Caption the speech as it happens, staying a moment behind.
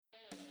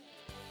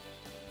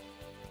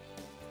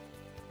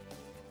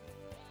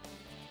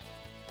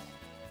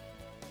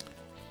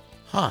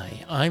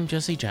Hi, I'm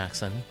Jesse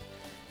Jackson,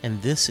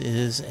 and this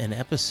is an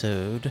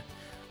episode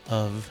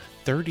of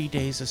 30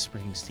 Days of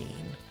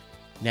Springsteen.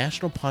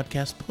 National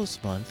Podcast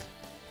Post Month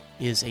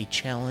is a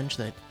challenge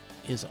that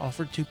is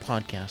offered to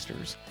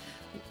podcasters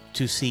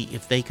to see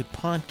if they could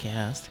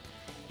podcast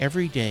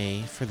every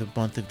day for the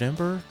month of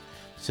November.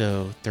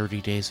 So 30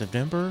 days of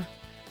November,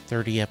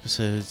 30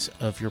 episodes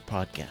of your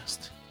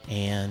podcast.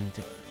 And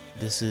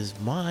this is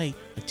my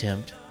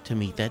attempt to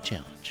meet that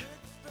challenge.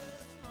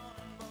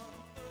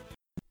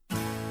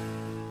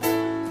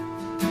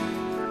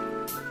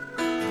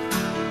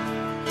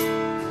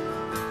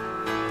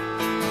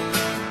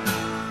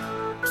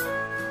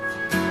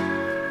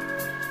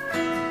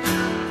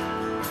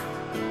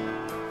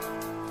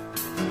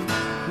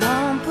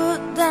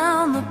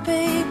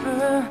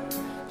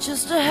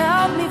 Just to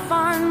help me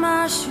find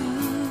my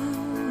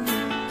shoe.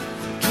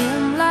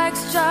 Kim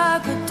likes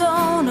chocolate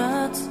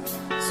donuts,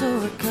 so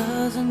her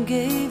cousin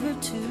gave her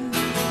two.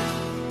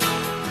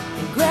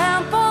 And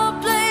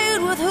Grandpa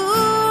played with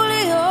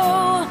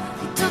Julio,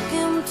 he took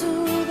him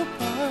to the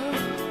park.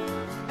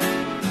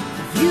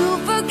 If you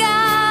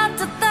forgot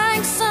to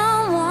thank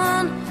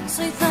someone,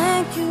 say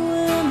thank you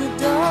in the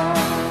dark.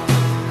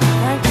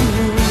 Thank the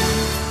moon,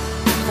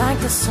 thank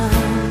the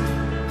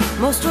sun,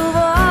 most of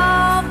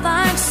all,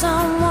 thank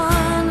someone.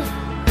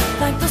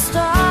 Thank the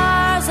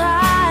stars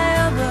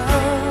high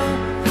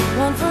above,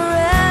 one for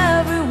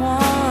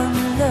everyone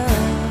you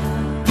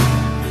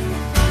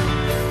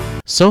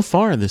love. So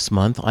far this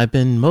month, I've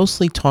been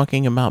mostly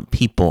talking about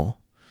people,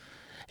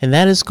 and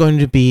that is going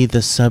to be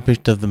the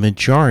subject of the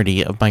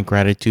majority of my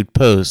gratitude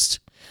posts.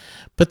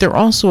 But there are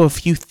also a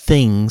few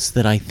things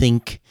that I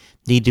think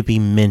need to be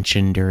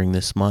mentioned during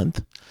this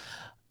month.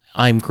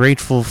 I'm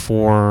grateful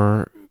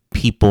for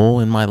people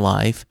in my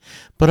life,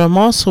 but I'm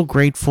also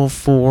grateful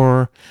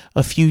for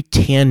a few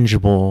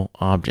tangible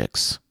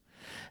objects.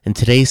 And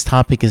today's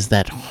topic is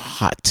that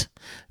hot,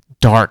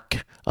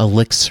 dark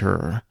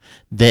elixir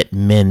that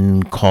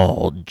men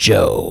call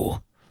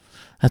Joe.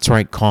 That's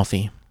right,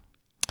 coffee.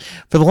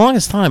 For the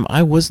longest time,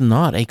 I was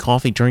not a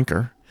coffee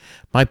drinker.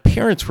 My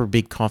parents were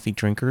big coffee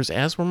drinkers,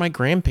 as were my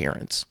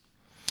grandparents.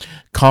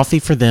 Coffee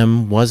for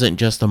them wasn't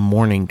just a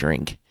morning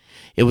drink.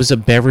 It was a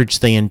beverage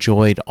they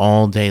enjoyed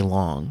all day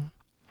long.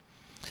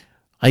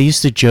 I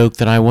used to joke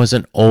that I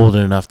wasn't old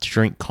enough to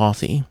drink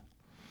coffee.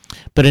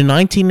 But in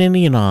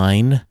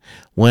 1989,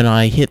 when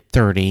I hit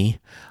 30,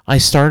 I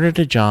started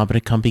a job at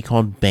a company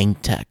called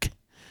Bank Tech.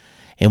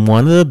 And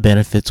one of the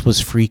benefits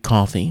was free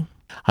coffee.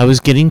 I was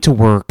getting to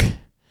work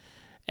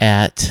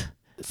at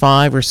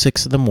 5 or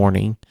 6 in the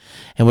morning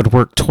and would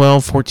work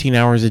 12, 14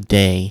 hours a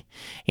day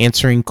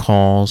answering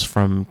calls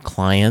from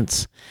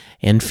clients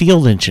and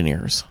field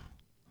engineers.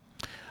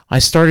 I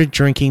started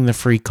drinking the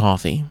free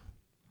coffee.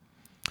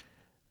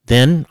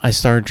 Then I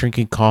started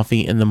drinking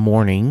coffee in the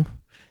morning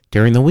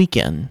during the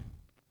weekend.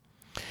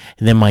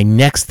 And then my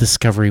next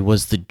discovery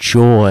was the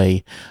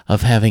joy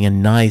of having a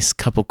nice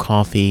cup of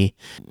coffee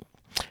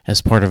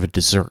as part of a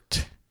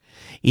dessert.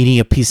 Eating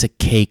a piece of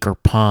cake or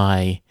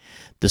pie,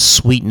 the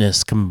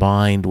sweetness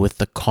combined with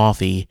the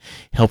coffee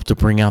helped to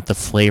bring out the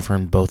flavor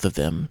in both of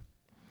them.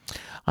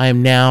 I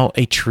am now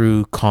a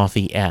true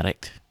coffee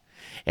addict.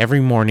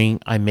 Every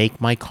morning I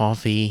make my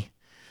coffee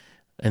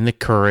in the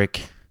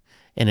Keurig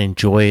and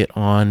enjoy it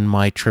on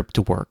my trip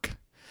to work.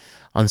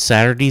 On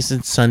Saturdays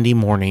and Sunday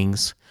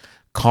mornings,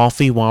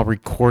 coffee while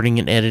recording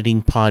and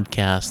editing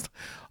podcasts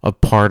are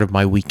part of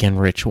my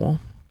weekend ritual.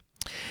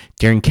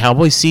 During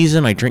cowboy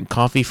season, I drink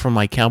coffee from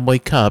my cowboy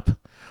cup,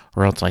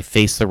 or else I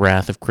face the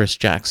wrath of Chris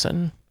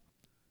Jackson.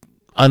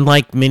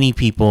 Unlike many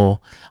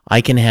people,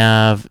 I can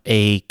have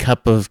a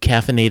cup of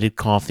caffeinated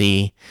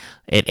coffee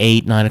at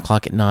 8, 9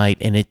 o'clock at night,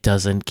 and it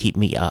doesn't keep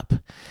me up.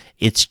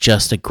 It's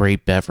just a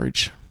great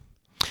beverage.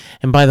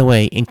 And by the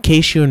way, in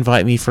case you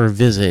invite me for a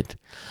visit,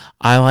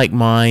 I like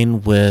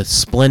mine with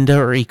Splenda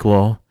or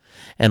Equal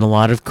and a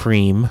lot of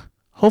cream,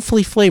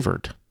 hopefully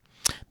flavored.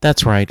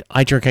 That's right,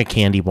 I drink a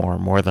candy bar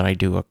more than I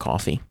do a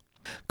coffee.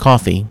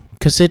 Coffee,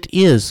 because it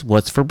is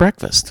what's for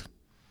breakfast.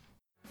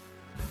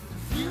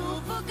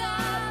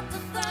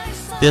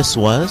 This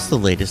was the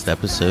latest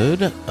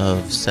episode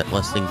of Set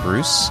Listing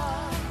Bruce,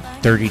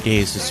 30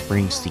 Days of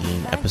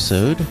Springsteen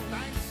episode.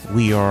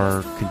 We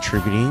are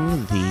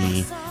contributing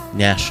the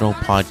National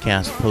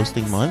Podcast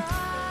Posting Month.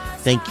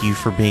 Thank you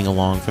for being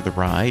along for the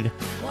ride.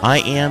 I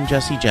am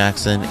Jesse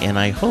Jackson, and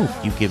I hope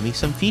you give me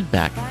some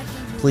feedback.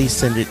 Please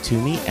send it to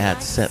me at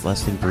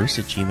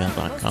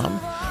setlistingbruce@gmail.com,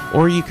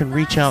 or you can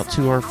reach out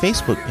to our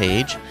Facebook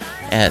page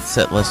at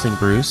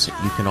setlistingbruce.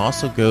 You can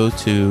also go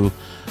to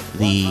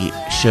the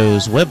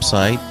show's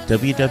website,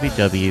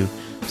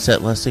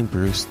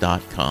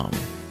 www.setlistingbruce.com.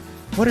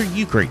 What are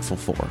you grateful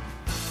for?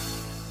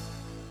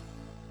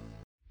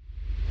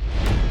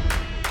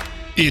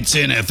 It's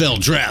NFL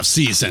draft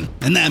season,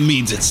 and that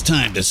means it's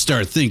time to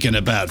start thinking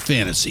about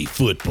fantasy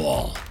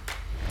football.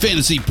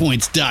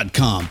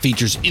 FantasyPoints.com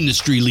features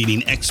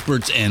industry-leading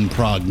experts and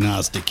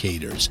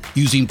prognosticators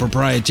using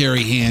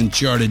proprietary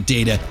hand-charted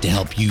data to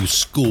help you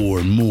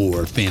score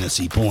more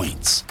fantasy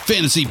points.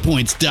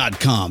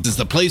 FantasyPoints.com is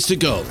the place to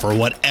go for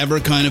whatever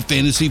kind of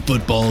fantasy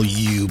football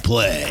you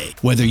play.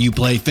 Whether you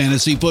play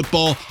fantasy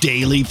football,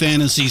 daily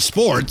fantasy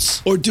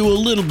sports, or do a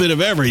little bit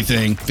of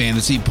everything,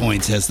 Fantasy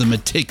Points has the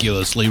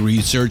meticulously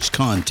researched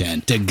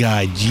content to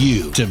guide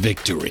you to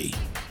victory.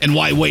 And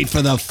why wait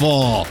for the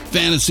fall?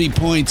 Fantasy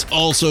Points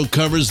also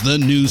covers the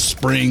new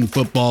spring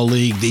football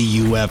league, the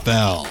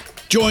UFL.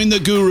 Join the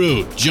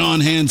guru,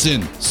 John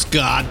Hansen,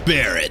 Scott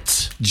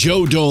Barrett,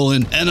 Joe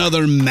Dolan, and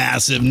other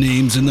massive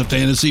names in the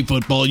fantasy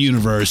football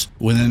universe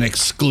with an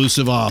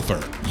exclusive offer.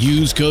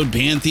 Use code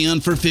Pantheon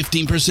for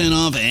 15%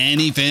 off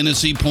any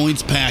Fantasy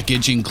Points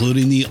package,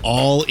 including the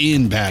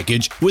all-in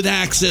package, with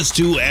access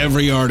to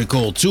every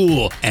article,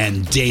 tool,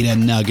 and data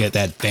nugget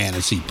that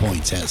Fantasy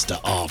Points has to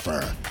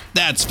offer.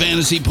 That's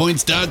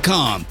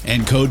FantasyPoints.com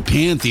and code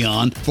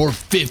Pantheon for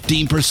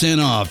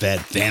 15% off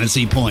at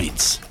Fantasy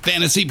Points.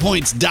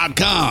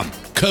 FantasyPoints.com,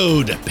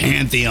 code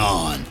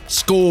Pantheon.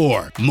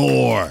 Score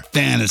more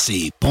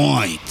fantasy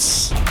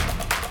points.